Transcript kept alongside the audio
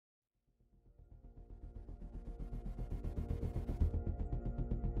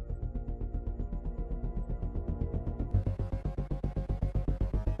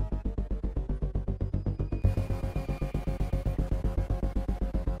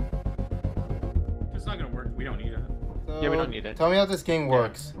it's not gonna work. We don't need it. So, Yeah, we don't need it. Tell me how this game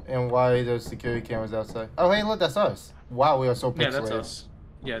works and why there's security cameras outside. Oh, hey, look, that's us. Wow, we are so pixelated. Yeah, that's us.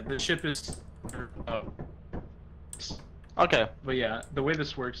 Yeah, the ship is. Okay. But yeah, the way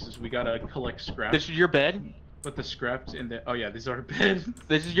this works is we gotta collect scrap. This is your bed. Put the scraps in the. Oh yeah, these are our bed.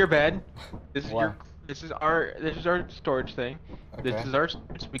 This is your bed. This is Wow. your. This is our storage thing. Okay. This is our.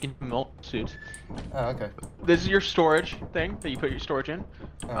 We can melt suits. Oh, okay. This is your storage thing that you put your storage in.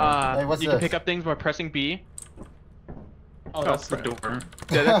 Hey, what's you this? can pick up things by pressing B. Oh, that's the right. door.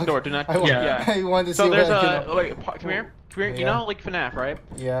 Yeah, that's the door. Do not. Yeah. I wanted to So see there's what I a could- like. Come here. Come here. You Yeah. know, like FNAF, right?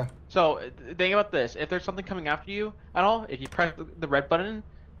 Yeah. So think about this: if there's something coming after you at all, if you press the red button,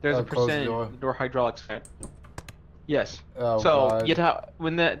 there's a Close the percentage door. the door hydraulics set. Yes. Oh, So God. you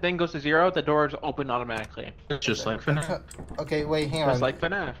when the thing goes to 0, the doors open automatically. Just like FNAF. Okay, wait, hang on. Just like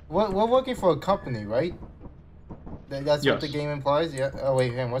FNAF. We're working for a company, right? That's what the Yes. game implies? Yeah. Oh,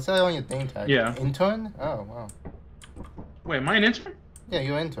 wait, hang on. What's that on your name tag? Yeah. Intern? Oh, wow. Wait, am I an intern? Yeah,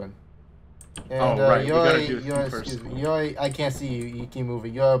 you're intern. And, Oh, right, we You're gotta a, do it you're, first. excuse me, you're a, I can't see you. You keep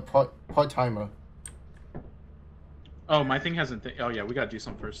moving. You're a part-timer. Oh, my thing hasn't. Oh yeah, we gotta do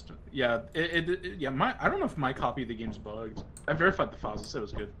something first. Yeah, yeah. I don't know if my copy of the game's bugged. I verified the files. It said it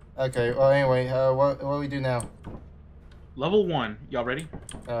was good. Okay, well, anyway, what do we do now? Level 1. Y'all ready?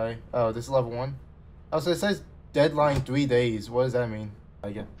 Alright. Oh, this is level 1? Oh, so it says deadline 3 days. What does that mean?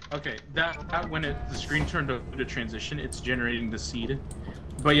 I get. Okay, that when the screen turned over to transition, it's generating the seed.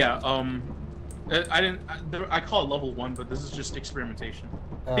 But yeah, I call it level 1, but this is just experimentation.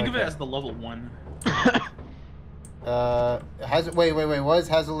 Think of it Okay. as the level 1. Wait. What does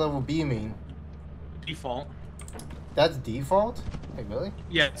hazard level B mean? Default. That's default? Wait, really?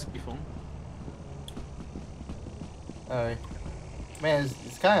 Yeah, it's default. Alright. Man,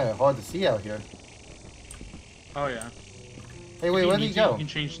 it's kind of hard to see out here. Oh yeah. Hey, wait, where did he go? You can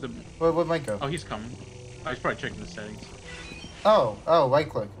change the. Where might go? Oh, he's coming. Oh, he's probably checking the settings. Oh, right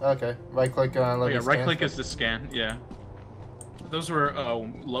click. Okay, right click on. Oh yeah, right click is to scan. Yeah. Those were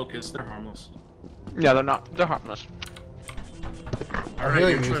locusts. They're harmless. Yeah, they're not. They're harmless. All right, hear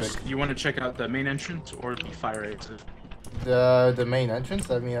your music. choice. You want to check out the main entrance or the fire exit? The main entrance.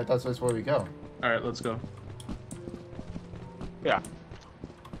 I mean, that's where we go. All right, let's go. Yeah.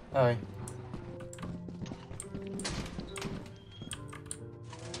 Alright.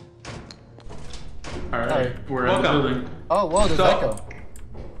 All right, Alright. we're in the Welcome. building. Oh, whoa, there's So- echo.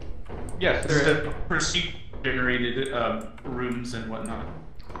 Yes. This is the procedure-generated rooms and whatnot.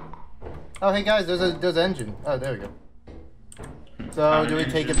 Oh, hey guys, there's an engine. Oh, there we go. So, do we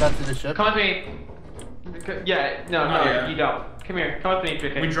take it back to the ship? Come with me. Yeah. No. Not yet. You don't. Come here. Come with me.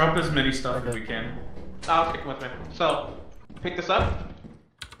 JK. We drop as many stuff as Okay. we can. I'll take them with me. So, pick this up.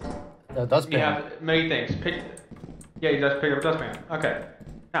 Dustpan. You have many things. Yeah, you just pick up a dustpan. Okay.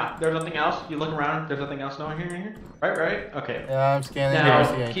 Now, there's nothing else. You look around. There's nothing else down here. Right. Okay. Yeah, I'm scanning. Now, I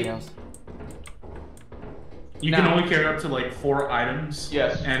don't see anything keep- else. You can Now- only carry up to like 4 items.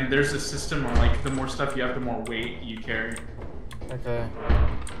 Yes. And there's a system on like the more stuff you have, the more weight you carry. Okay.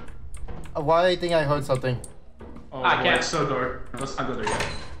 Why do you think I heard something? Oh, I boy, can't. it's so dark. Let's not go there yet.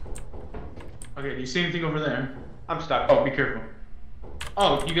 Okay, do you see anything over there? I'm stuck. Oh, be careful.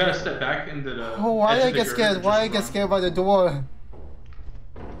 Oh, you gotta step back into the. Oh, why edge did I of the get girder scared? and Why did I just get run. scared by the door?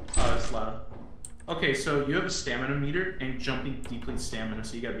 Oh, that's loud. Okay, so you have a stamina meter and jumping depletes stamina,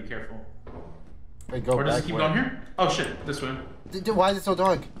 so you gotta be careful. Wait, go Or does back. it keep where? going here? Oh shit, this way. Why is it so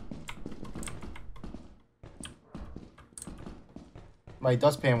dark? My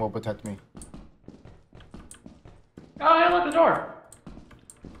dustpan will protect me. Oh, I unlocked the door.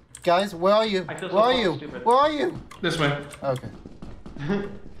 Guys, where are you? I feel so Where are fucking you? stupid. Where are you? This way. Okay.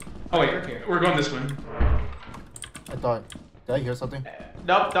 Oh wait, we're going this way. I thought. Did I hear something?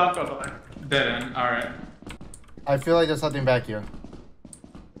 Nope. Don't go there. Dead end. All right. I feel like there's something back here.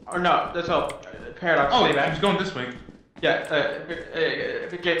 Or no. That's all. Paradox. Oh, stay back. he's going this way. Yeah.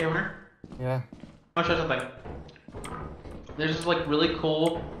 Get me over. Yeah. I want to show something. There's this like really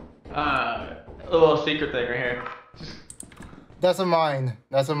cool, little secret thing right here. Just, That's a mine.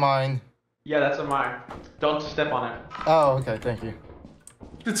 That's a mine. yeah, that's a mine. Don't step on it. Oh, okay. Thank you.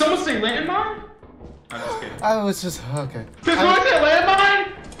 Did someone say landmine? I'm just kidding. I was just okay. Did someone say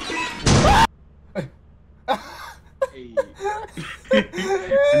landmine? Hey.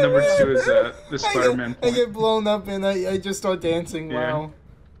 And number 2 is the Spider-Man I point. get blown up and I just start dancing. Yeah. Wow.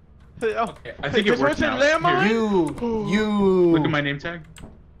 Oh, I think it works now. landmine? Here, You. look at my name tag.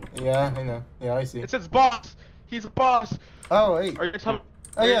 Yeah, I know. Yeah, I see. It says boss. He's a boss. Oh, wait. Are you telling?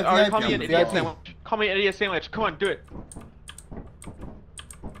 Oh, yeah, Are you VIP, calling me an idiot VIP. sandwich? Call me an idiot sandwich. Come on, do it.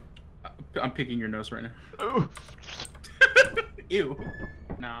 I'm picking your nose right now. Ooh. Ew.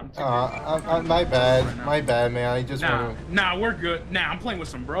 Nah, I'm too good. my bad. Right now. My bad, man. I just Nah, want to. nah, we're good. Nah, I'm playing with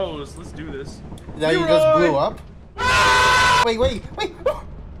some bros. Let's do this. Now you just blew up? Wait. Where'd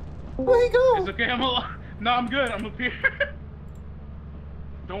he go? It's okay, I'm alive. No, I'm good. I'm up here.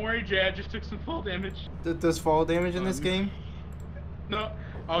 Don't worry, Jay. I just took some fall damage. There's fall damage in this game? No.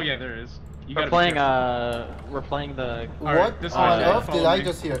 Oh yeah, there is. You We're gotta playing. be careful. We're playing the. All right, What this on way, earth follow did I me.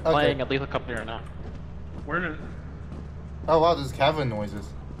 just hear? Okay. Playing a lethal company right now. We're in a... Oh wow, there's cavern noises.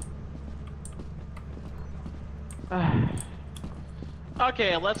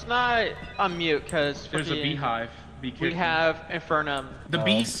 Okay, let's not unmute because There's a beehive. Be careful. we have Infernum. The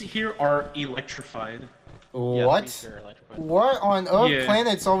bees here are electrified. What? Yes, these are electrified. What on earth Yeah.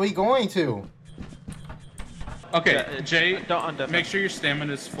 planets are we going to? Okay, Yeah, Jay, don't undef make it. sure your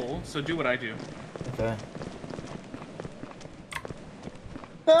stamina is full. So do what I do. Okay.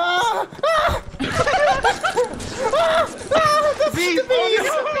 Ah! Ah! The bees!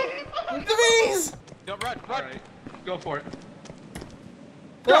 The bees! Don't run, All right, go for it.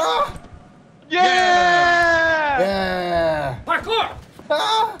 Ah! Yeah! Yeah! Parkour!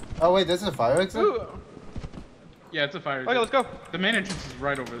 Ah! Oh wait, this is a fire exit? Ooh. Yeah, it's a fire. Okay, let's go. The main entrance is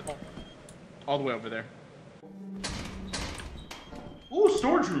right over there. All the way over there. Ooh,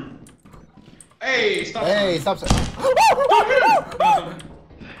 storage room. Hey, stop. Hey, sign. stop!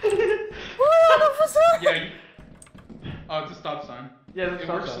 Yeah. Oh, it's a stop sign. Yeah, it's a it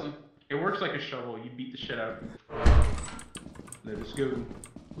stop works. sign. It works like a shovel. You beat the shit out. Let us go.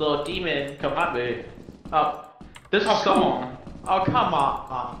 Little demon, come at me. Oh, this Oh, is come so. on. Oh, come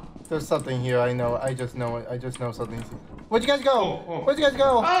on. There's something here. I know. I just know it. I just know something. Where'd you guys go? Oh. Where'd you guys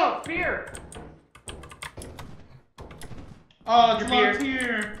go? Oh, beer. Oh, it's Your locked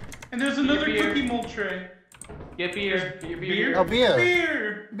here. And there's another beer. cookie mold tray. Get beer. Beer? Oh, beer.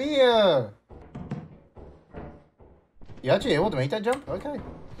 Beer. Beer. You actually able to make that jump? Okay.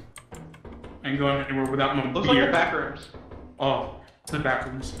 And going anywhere without no Looks beer. like the back rooms. Oh, the back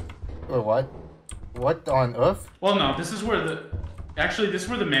rooms. Or what? What on earth? Well, no, this is where the... Actually, this is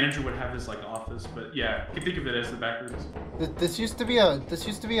where the manager would have his, like, office. But, yeah, you can think of it as the back rooms. This used to be a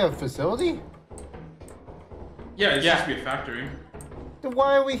facility? Yeah, it's just to be a factory. Then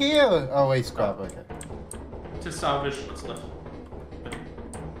why are we here? Oh wait, scrap. Okay. To salvage what's left.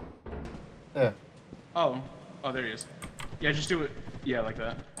 Yeah. Oh. Oh, there he is. Yeah, just do it. Yeah, like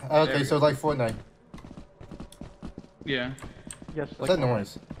that. Okay, There so we go. like Fortnite. Yeah. Yes. What's that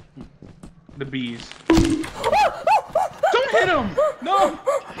noise? The bees. Don't hit him! No!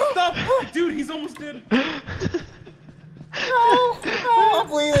 Stop! Dude, he's almost dead. No! I'm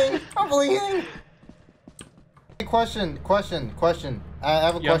bleeding! I'm bleeding! Question. I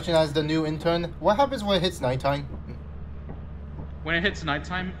have a Yeah. question as the new intern. What happens when it hits nighttime? When it hits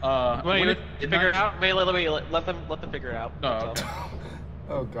nighttime, Wait, when it figure it out. Wait, let them figure it out. No.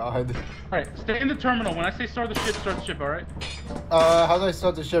 Oh god. Alright, stay in the terminal. When I say start the ship, alright? How do I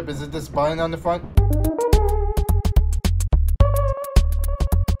start the ship? Is it this button on the front?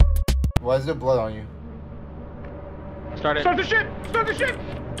 Why is there blood on you? Start it. Start the ship! Start the ship!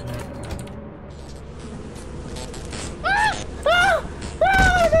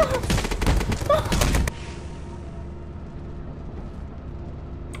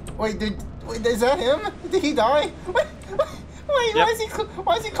 Wait, is that him? Did he die? Wait, Yep.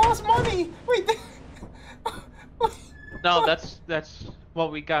 why does he cost money? Wait, No, that's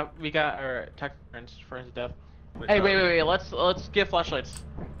well, we got our tech friends for his death. Hey, wait. Let's get flashlights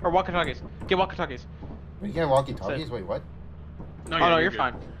or walkie-talkies. Get walkie-talkies. We get walkie-talkies? Wait, what? No, Oh yeah, no, you're good.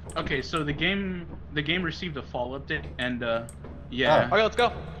 fine. Okay, so the game received a fall update, and yeah. Oh. Okay, let's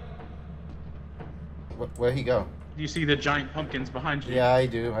go. Where'd he go? Do you see the giant pumpkins behind you? Yeah, I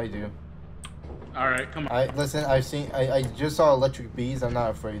do. All right, come on. I just saw electric bees. I'm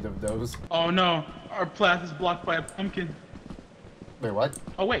not afraid of those. Oh no, our path is blocked by a pumpkin. Wait, what?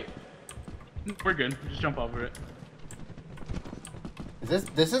 Oh wait, we're good. Just jump over it.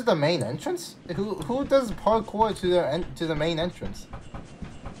 This is the main entrance? Who does parkour to the main entrance?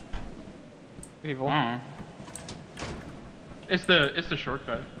 Evil. It's the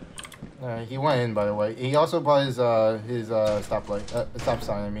shortcut. He went in, by the way. He also brought his stoplight, stop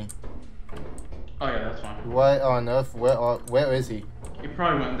sign. I mean, Oh yeah, that's fine. what on earth? Where is he? He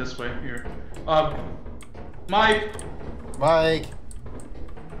probably went this way here. Mike, Mike,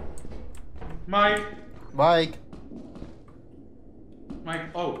 Mike, Mike. Mike.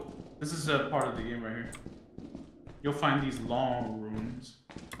 Oh, this is a part of the game right here. You'll find these long rooms.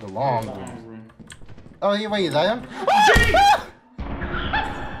 The long Long room. room. Oh, wait, is that him? Jay!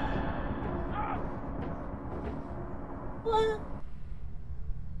 What?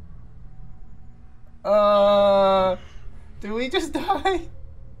 Did we just die?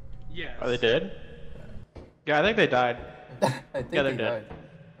 Yes. Oh, they did? Yeah, I think they died. I think Yeah, they're he dead. died.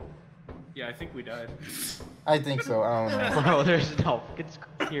 Yeah, I think we died. I think so. I don't know. Bro, there's no fucking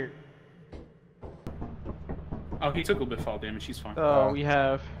squid here. Oh, he took a little bit of fall damage. He's fine. So we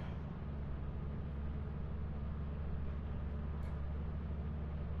have.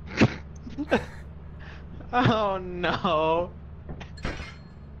 Oh no.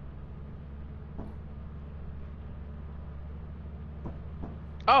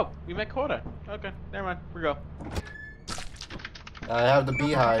 Oh, we met quota. Okay, never mind. We go. I have the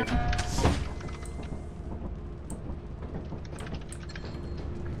beehive.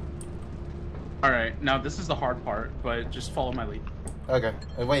 All right, now this is the hard part, but just follow my lead. Okay.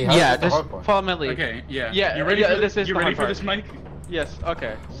 Wait, how Yeah, is this the just hard part? follow my lead. Okay, yeah. Yeah, You ready? yeah, for this is You the ready hard for this, Mike? Yes.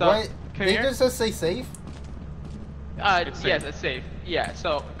 Okay. So. What? Come They here. just say safe? It's safe. Yes, it's safe. Yeah.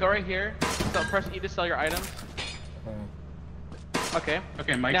 So go right here. So press E to sell your items. Okay.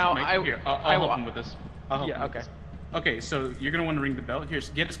 Okay, Mike. Now, Mike, I- here. I I'll help wa- him with this. I'll help Yeah, him with okay. this. Okay, so you're gonna want to ring the bell. Here,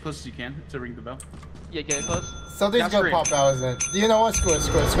 get as close as you can to ring the bell. Yeah, get it close. Something's Now gonna scream. pop out, isn't it? Do you know what? Screw it,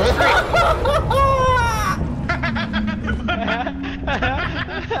 screw it, screw it.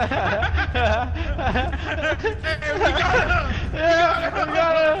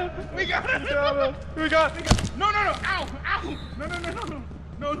 We got it! We got it. No! Ow! Ow! No! No!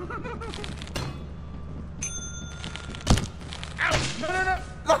 Ow! No!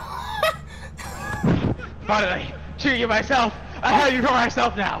 Finally, shoot you myself. I have you for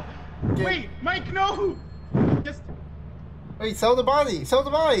myself now. Wait, Mike, no! Just Wait, sell the body! Sell the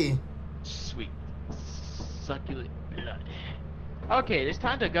body! Sweet, succulent blood. Okay, it's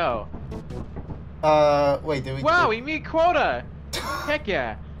time to go. Wait, did we... Wow, we meet quota. Heck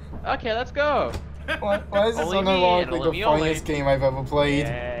yeah. Okay, let's go. Why is this Only me, unironically and only the me funniest only. game I've ever played?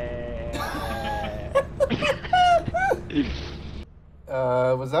 Yeah.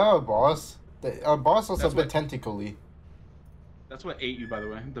 Was that our boss? Our boss was a That's bit what- tentacly. That's what ate you, by the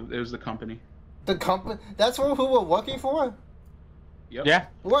way. It was the company. The company... That's who we're working for? Yep. Yeah.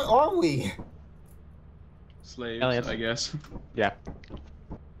 What are we? Slaves, Aliens. I guess. Yeah.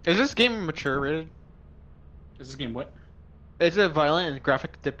 Is this game mature rated? Is this game what? Is it violent and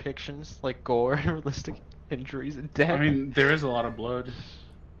graphic depictions like gore, realistic injuries, and death? I mean, there is a lot of blood.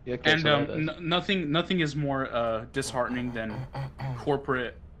 Yeah, okay, And so that is. nothing is more disheartening than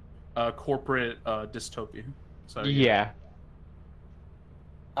corporate dystopia. So Yeah.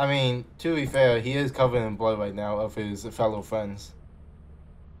 I mean, to be fair, he is covered in blood right now of his fellow friends.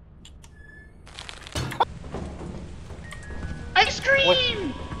 Ice cream!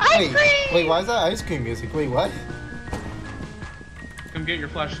 What? Wait, why is that ice cream music? Wait, what? Come get your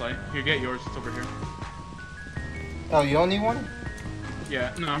flashlight. Here, get yours. It's over here. Oh, you don't need one?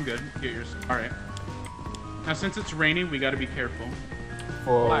 Yeah, no, I'm good. Get yours. All right. Now, since it's raining, we got to be careful.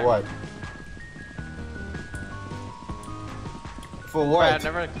 For Why? what? For Right, what? I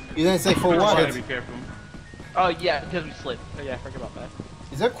never. You didn't say for We just gotta what? be careful. Oh yeah, because we slid. Oh yeah, forget about that.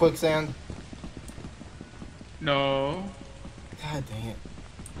 Is there quicksand? No. God dang it.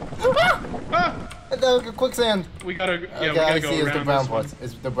 Ah! No, quicksand! We gotta. Yeah, we Okay, gotta I go see, it's the around brown this one. parts.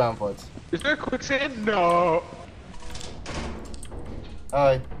 It's the brown parts. Is there quicksand? No.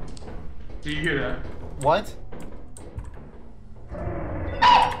 Alright. Do you hear that? What? I'm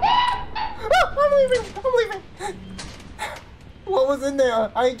leaving! I'm leaving! What was in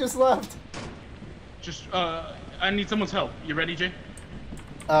there? I just left. Just, I need someone's help. You ready, Jay?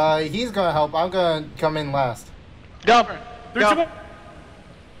 He's gonna help. I'm gonna come in last. Go. Three, Go. two, one.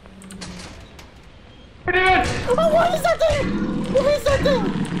 Oh, what is that thing? What is that thing?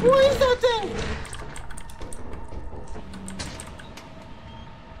 What is that thing?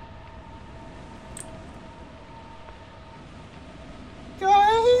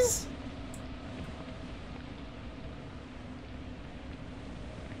 Guys?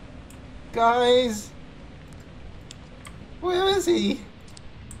 Guys? Where is he?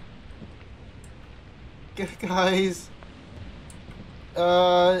 Guys?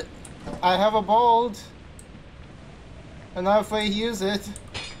 I have a bolt. I'm not afraid to use it.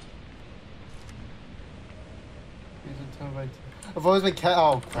 I've always been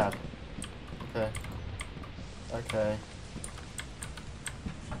oh crap. Okay. Okay.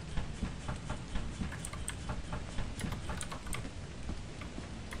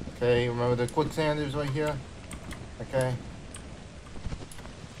 Okay, remember the quicksand is right here? Okay.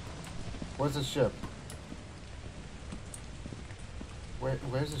 Where's the ship?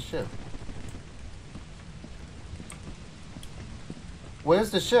 Where's the ship? Where's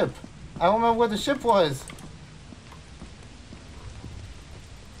the ship? I don't remember where the ship was.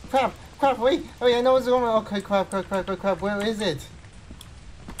 Crap! Crap! Wait! Wait! I know what's going on. Okay, crap! Crap! Crap! Crap! Crap! Where is it?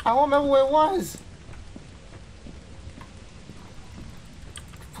 I don't remember where it was.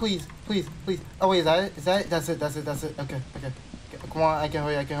 Please, please, please. Oh wait, is that it? Is that it? That's it, that's it, that's it. Okay, okay. Come on, I can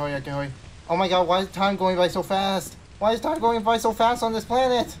hurry, I can hurry, I can hurry. Oh my god, why is time going by so fast? Why is time going by so fast on this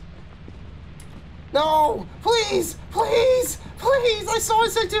planet? No! Please! Please! Please! I saw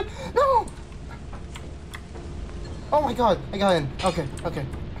it too! No! Oh my god, I got in. Okay, okay.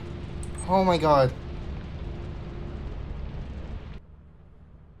 Oh my god.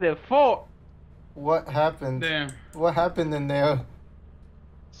 The four. What happened? Damn. What happened in there?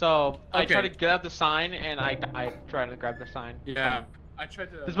 So I Okay. tried to grab the sign and I tried to grab the sign. Yeah. I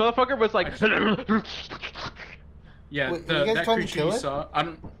tried to. This motherfucker was like. Yeah, Wait, you guys that trying to creature kill you it? saw. I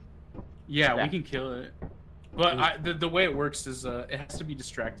don't. Yeah, Yeah. we can kill it. But the way it works is it has to be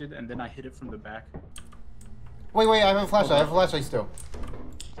distracted, and then I hit it from the back. Wait, I have a flashlight. I have a flashlight still.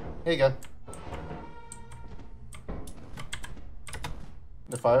 Here you go.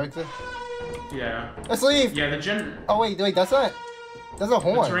 The fire exit? Yeah. Let's leave! Yeah, the gen. Oh wait, that's not. That's a The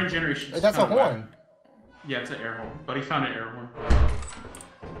horn. terrain generation. That's a horn. Yeah, it's an air horn. But he found an air horn.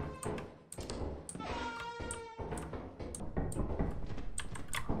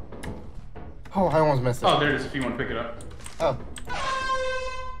 Oh, I almost missed it. Oh, there it is. If you want to pick it up. Oh.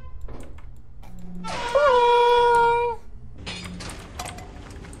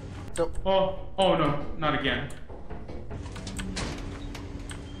 So, Oh no, not again.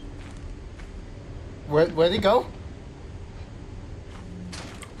 where'd it go?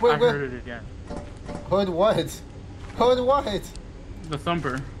 I heard it again. Heard what? Heard what? The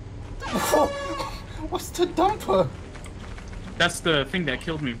thumper. What's the dumper? That's the thing that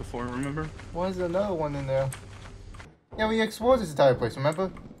killed me before. Remember? Why is there another one in there? Yeah, we explored this entire place,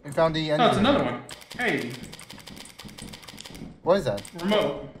 remember? We found the No, it's engine. another one. Hey, What is that?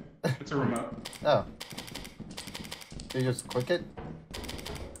 remote. It's a remote. Oh. Did you just click it?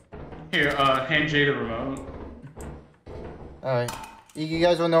 Here, hand Jay the remote. Alright. You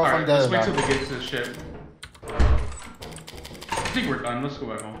guys will know if I'm Alright, dead let's or wait till not. they get to the ship. I think we're done. Let's go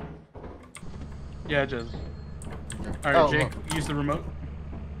back home. Yeah, just. Alright, Oh, Jake, look. use the remote.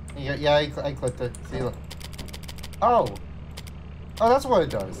 Yeah, I clicked it. See, look. Oh! Oh, that's what it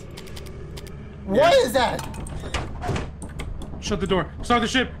does. What is that? Shut the door. Start the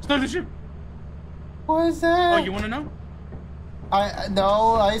ship. Start the ship. What is that? Oh, you want to know?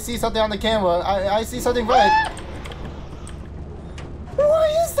 No, I see something on the camera. I see something red. What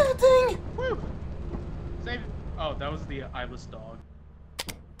is that thing? Woo! Save. Oh, that was the eyeless dog.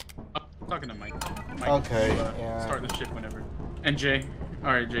 I'm talking to Mike. Okay, yeah. Start the ship whenever. And Jay.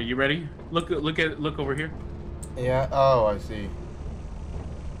 All right, Jay, you ready? Look over here. Yeah. Oh, I see.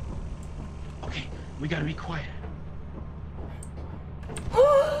 Okay, we gotta be quiet.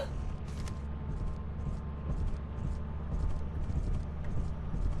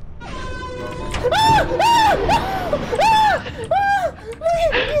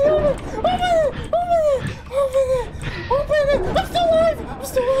 Open it!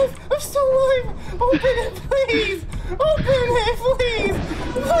 I'm still alive! Open it, please! Open it,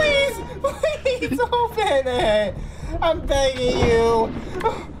 please! Please, open it! I'm begging you!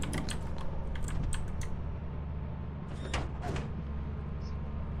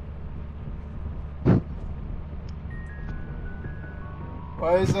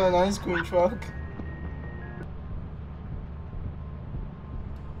 Why is there an ice cream truck?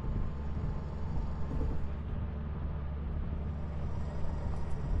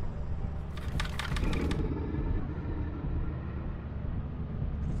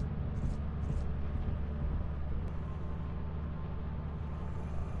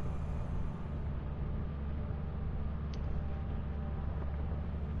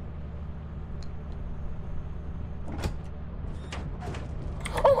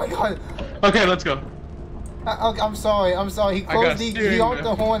 Oh my god! Okay, let's go. I'm sorry. He I got closed he steering honked the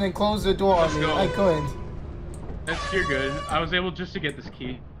wheel. horn and closed the door on Let's me. go. I couldn't. You're good. I was able just to get this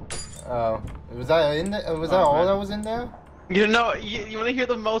key. Oh. Was that in there? Was that Oh, all man. that was in there? You know, you want to hear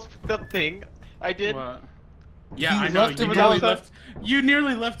the most fucked up thing I did? What? Yeah, He I know. left You him nearly without- left. You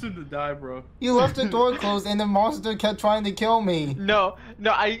nearly left him to die, bro. You left the door closed and the monster kept trying to kill me. No,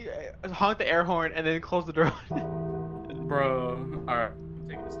 I honked the air horn and then closed the door. Bro. All right. I'm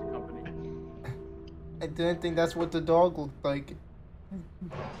taking this to company. I didn't think that's what the dog looked like.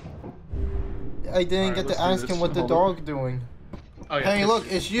 I didn't Alright, get let's to do ask this. him what the Hold on. dog doing. Oh yeah. Hey, look,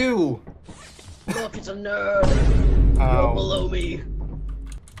 it's you. Look, it's a nerd. Go Ow. below me.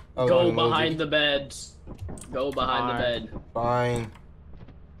 Oh, Go an emoji. behind the beds. Go behind the Alright. bed. Fine.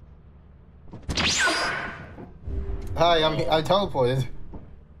 Hi, I teleported.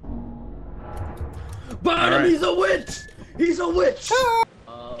 Bottom, Alright. he's a witch! He's a witch! Ah!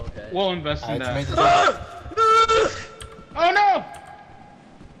 Oh. We'll invest in Alright, that. Oh no!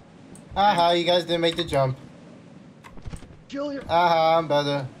 Aha, you guys didn't make the jump. Kill your. Aha, I'm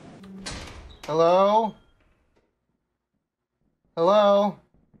better. Hello? Hello?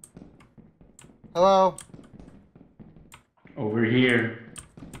 Hello? Over here.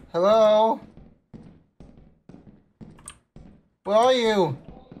 Hello? Where are you?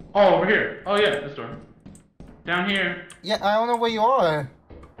 Oh, over here. Oh yeah, this door. Down here. Yeah, I don't know where you are.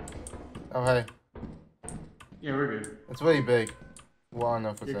 Oh, hey. Yeah, we're good. It's really big. Well, I don't know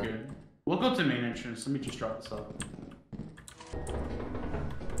if it's You're that. good. We'll go to main entrance. Let me just drop this off.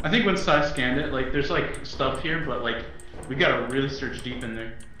 I think when Sai scanned it, like, there's like stuff here, but like, we gotta really search deep in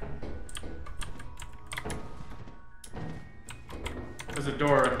there. There's a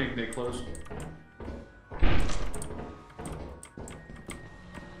door, I think they closed.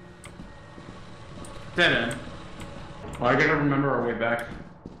 Dead end. Well, I gotta remember our way back.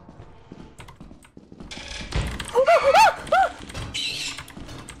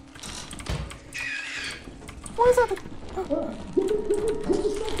 What is that?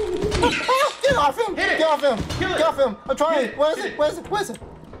 Get off him! Hit it! Get off him! Kill it! Get off him! I'm trying! Hit it! Where is Hit it? it! Where is it? Where is it?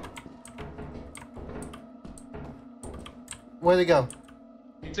 Where'd it go?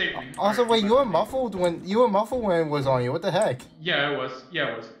 You saved me. Also, Alright, wait, keep you were on. muffled when it was on you. What the heck? Yeah, it was.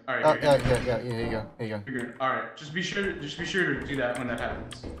 Yeah, it was. Alright, Oh, here, yeah. Here you go. Here you go. You're good. Alright, just be sure to do that when that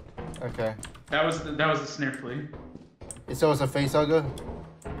happens. Okay. That was the snare flea. So it's a face hugger.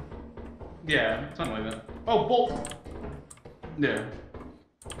 Yeah, something like that. Oh, bolt! Yeah.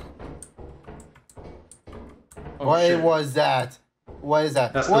 Oh, What shit. was that? What is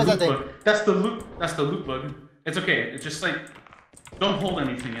that? That's What is the that loot thing? bug. That's the loot bug. It's okay. It's just like, don't hold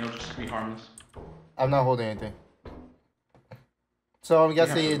anything. It'll just be harmless. I'm not holding anything. So I'm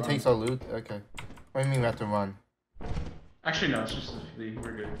guessing to it run. takes our loot? Okay. What do you mean we have to run? Actually, no. It's just a flea.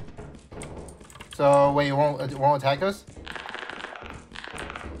 We're good. So wait, it won't attack us?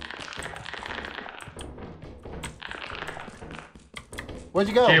 Where'd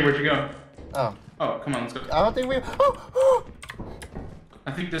you go? Okay, where'd you go? Oh. Oh, come on, let's go. I don't think we. Oh!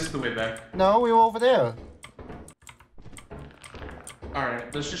 I think this is the way back. No, we were over there. All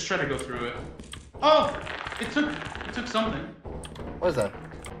right, let's just try to go through it. Oh, it took something. What is that?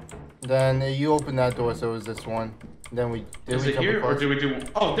 Then you open that door, so it was this one. Then we Is we it jump here across? or do we do?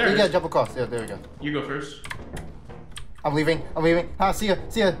 Oh, there You it gotta is. jump across. Yeah, there we go. You go first. I'm leaving. I'm leaving. Ah, see ya.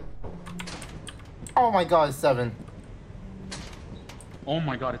 See ya. Oh my God, it's 7. Oh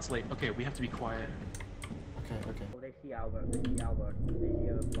my God, it's late. Okay, we have to be quiet. Okay. Okay. Oh, they see Albert. They see Albert. They see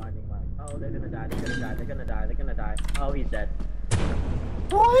a blinding light. Oh, they're gonna die. They're gonna die. They're gonna die. They're gonna die. Oh, he's dead.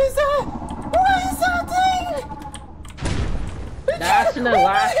 What is that? What is that thing? That's an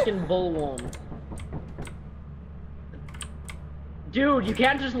Alaskan bullworm. Dude, you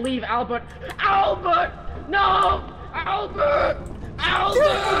can't just leave Albert. Albert! No! Albert!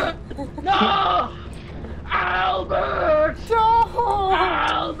 Albert! No! Albert!